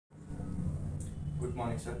Good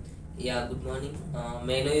morning, sir. Yeah, good morning.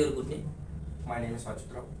 May I know your good name? My name is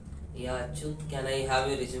Achitra. Yeah, Achut, can I have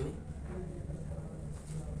your resume?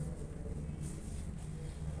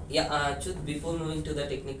 Yeah, Achut, before moving to the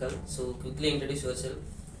technical, so quickly introduce yourself.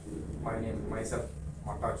 Myself,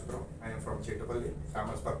 Achitra. I am from Chetupalli,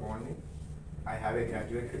 famous for Ponni. I have a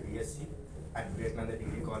graduated BSc at Vietnam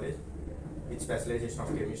Degree College with specialization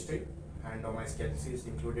of chemistry, and my skills is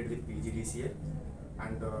included with PGDCA.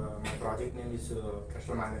 And my project name is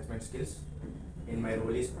Crystal Management Skills. In my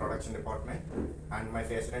role is production department, and my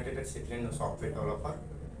facilitated citizen software developer.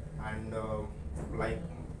 And like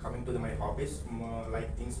coming to my hobbies,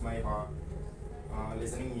 like things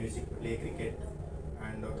listening music, play cricket,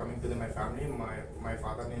 and coming to my family, my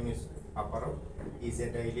father name is Apparo. He's a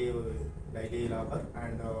daily labor,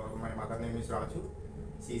 and my mother name is Raju.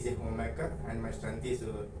 She is a homemaker, and my strength is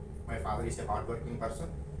my father is a hardworking person,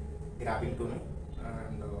 grabbing to me,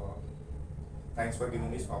 and thanks for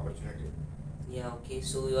giving this opportunity. Yeah, okay,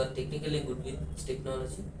 so you are technically good with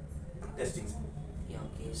technology? Testing. Yeah,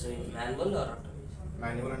 okay, so in manual or automation?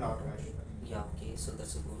 Manual and automation. Yeah, okay, so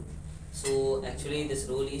that's good. So actually this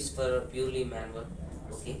role is for purely manual.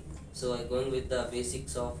 Okay, so I'm going with the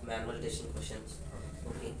basics of manual testing questions.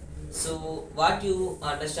 Okay, so what you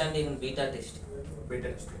understand in beta testing?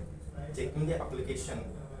 Beta testing. Checking the application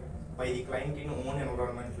by the client in own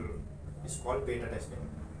environment is called beta testing.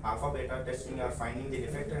 Alpha beta testing are finding the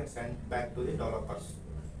defect and sent back to the developers.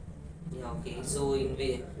 Yeah, okay, so in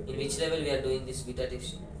which level we are doing this beta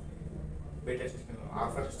testing? Beta testing,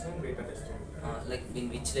 alpha testing, beta testing. Like in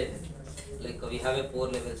which level? Like we have a 4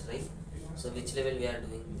 levels, right? So which level we are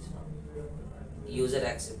doing this one? User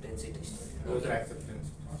acceptance testing. User acceptance.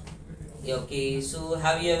 Yeah, okay, so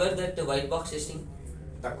have you ever that white box testing?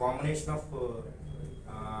 The combination of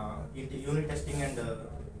unit testing and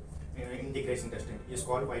integration testing is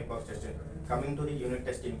called white box testing. Coming to the unit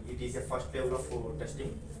testing, it is a first level of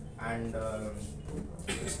testing, and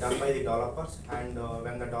it's done by the developers. And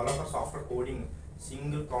when the developers after coding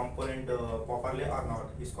single component properly or not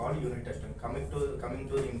is called unit testing. Coming to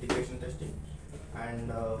the integration testing,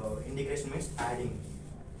 and integration means adding.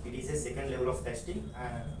 It is a second level of testing.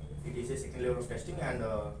 And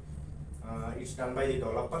it's done by the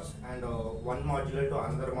developers, and one modular to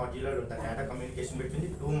another modular, the data communication between the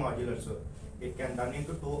two modulars. It can done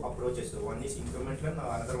into two approaches. One is incremental and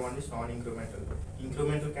another one is non-incremental.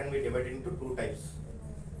 Incremental can be divided into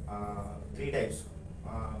three types: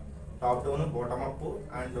 top down, bottom up,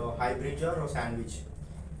 and hybrid or sandwich.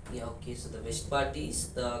 Yeah, okay, so the best part is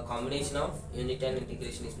the combination of unit and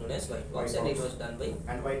integration is known as white box, and it was done by.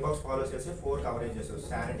 And white box follows as a 4 coverages: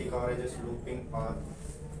 sanity coverages, looping, path,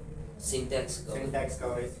 Syntax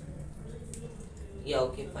coverage. Yeah,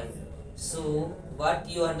 okay, fine. So what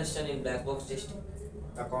you understand in black box testing?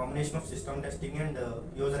 The combination of system testing and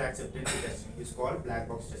user acceptance testing is called black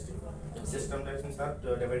box testing. System testings are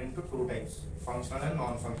divided into two types: functional and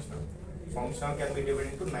non-functional. Functional can be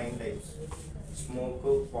divided into 9 types: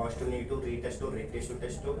 smoke, positive, negative, retest, regressive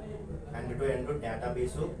test, end-to-end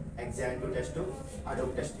database, example test,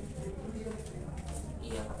 Hadoop testing.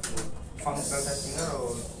 Yeah. Functional testing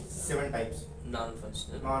are 7 types.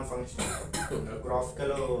 Non-functional.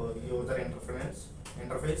 Graphical user interface,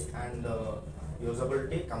 and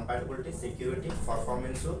usability, compatibility, security,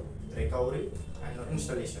 performance, recovery, and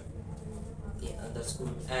installation. Yeah, that's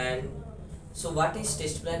good. And so what is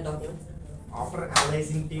test plan document? After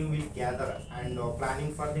analyzing, team will gather and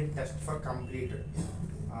planning for the test for complete.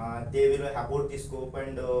 They will about the scope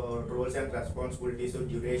and roles and responsibilities,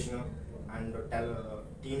 duration, and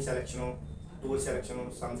team selection, tool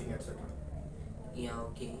selection, something, etc. Yeah,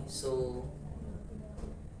 okay. So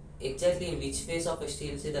exactly in which phase of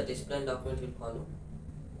STLC the test plan document will follow?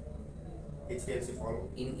 HTLC follow.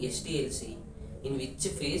 In STLC, in which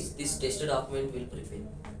phase this test document will prepare?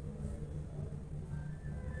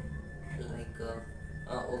 Like,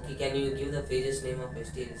 okay, can you give the phases name of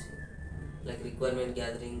STLC? Like requirement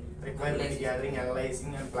gathering,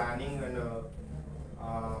 analyzing, and planning, and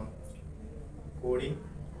coding.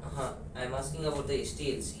 I'm asking about the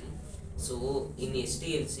STLC. So in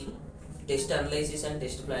STLC, test analysis and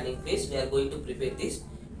test planning phase, we are going to prepare this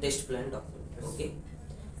test plan document. Okay.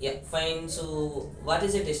 Yeah, fine. So what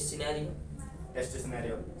is a test scenario? Test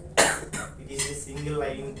scenario. It is a single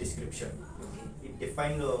line description. Okay. It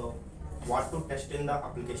defines what to test in the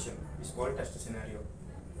application. It's called test scenario.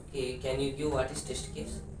 Okay. Can you give what is test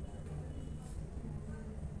case?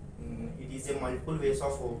 It is a multiple ways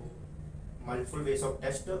of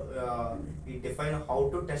test. We define how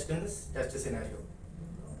to test in this test scenario.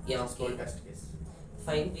 Yeah, it's called test case.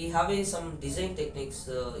 Fine. We have some design techniques.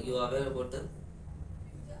 You are aware about the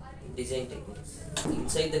design techniques.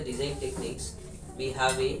 Inside the design techniques, we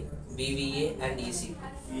have a BVA and ECP.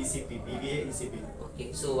 ECP, BVA, ECP. Okay,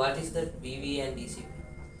 so what is the BVA and ECP?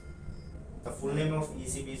 The full name of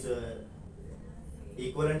ECP is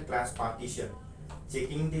equivalent class partition,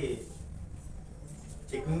 checking the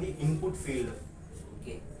input field,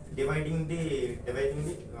 Okay, dividing the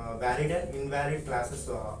valid and invalid classes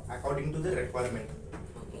according to the requirement,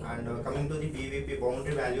 okay, and coming to the BVP,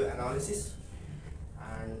 boundary value analysis,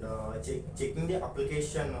 and checking the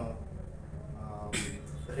application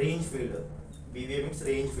range field. BVA means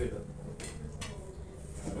range field.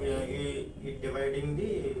 It dividing the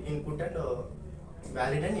input and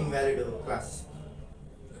valid and invalid classes.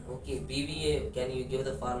 okay. BVA, can you give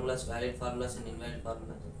the formulas, valid formulas and invalid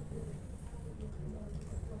formulas?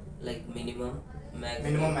 Like minimum, maximum,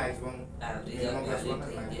 Minimum, maximum, average or minimum plus valid 1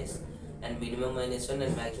 and maximum. ranges, and minimum minus 1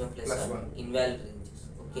 and maximum plus Plus 1, 1. invalid ranges.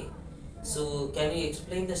 Okay, so can you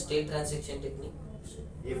explain the state transaction technique?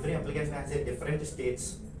 Every application has a different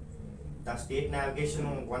states. The state navigation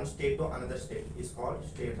from one state to another state is called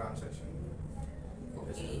state transaction.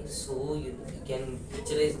 Okay, so you can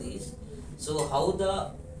picturize these. So how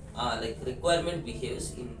the like requirement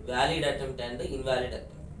behaves in valid attempt and the invalid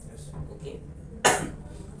attempt. Yes. Okay.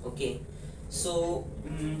 Okay. So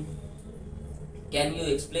can you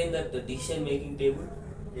explain that the decision making table?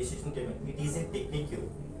 Decision table. It is a technique.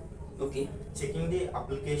 Okay. Checking the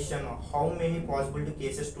application, how many possible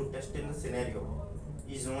cases to test in the scenario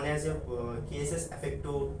is known as a cases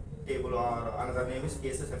effective table, or another name is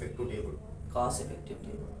cases effective table, Cost effective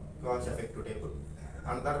table. cost effective table.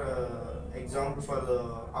 Another example for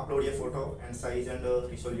upload a photo and size and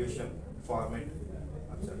resolution format.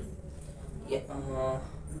 Yeah.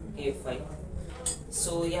 Okay, fine.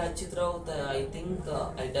 So yeah, Chitra, I think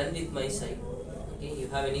I done with my side. Okay, you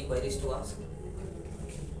have any queries to ask?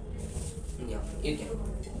 Yeah, you can.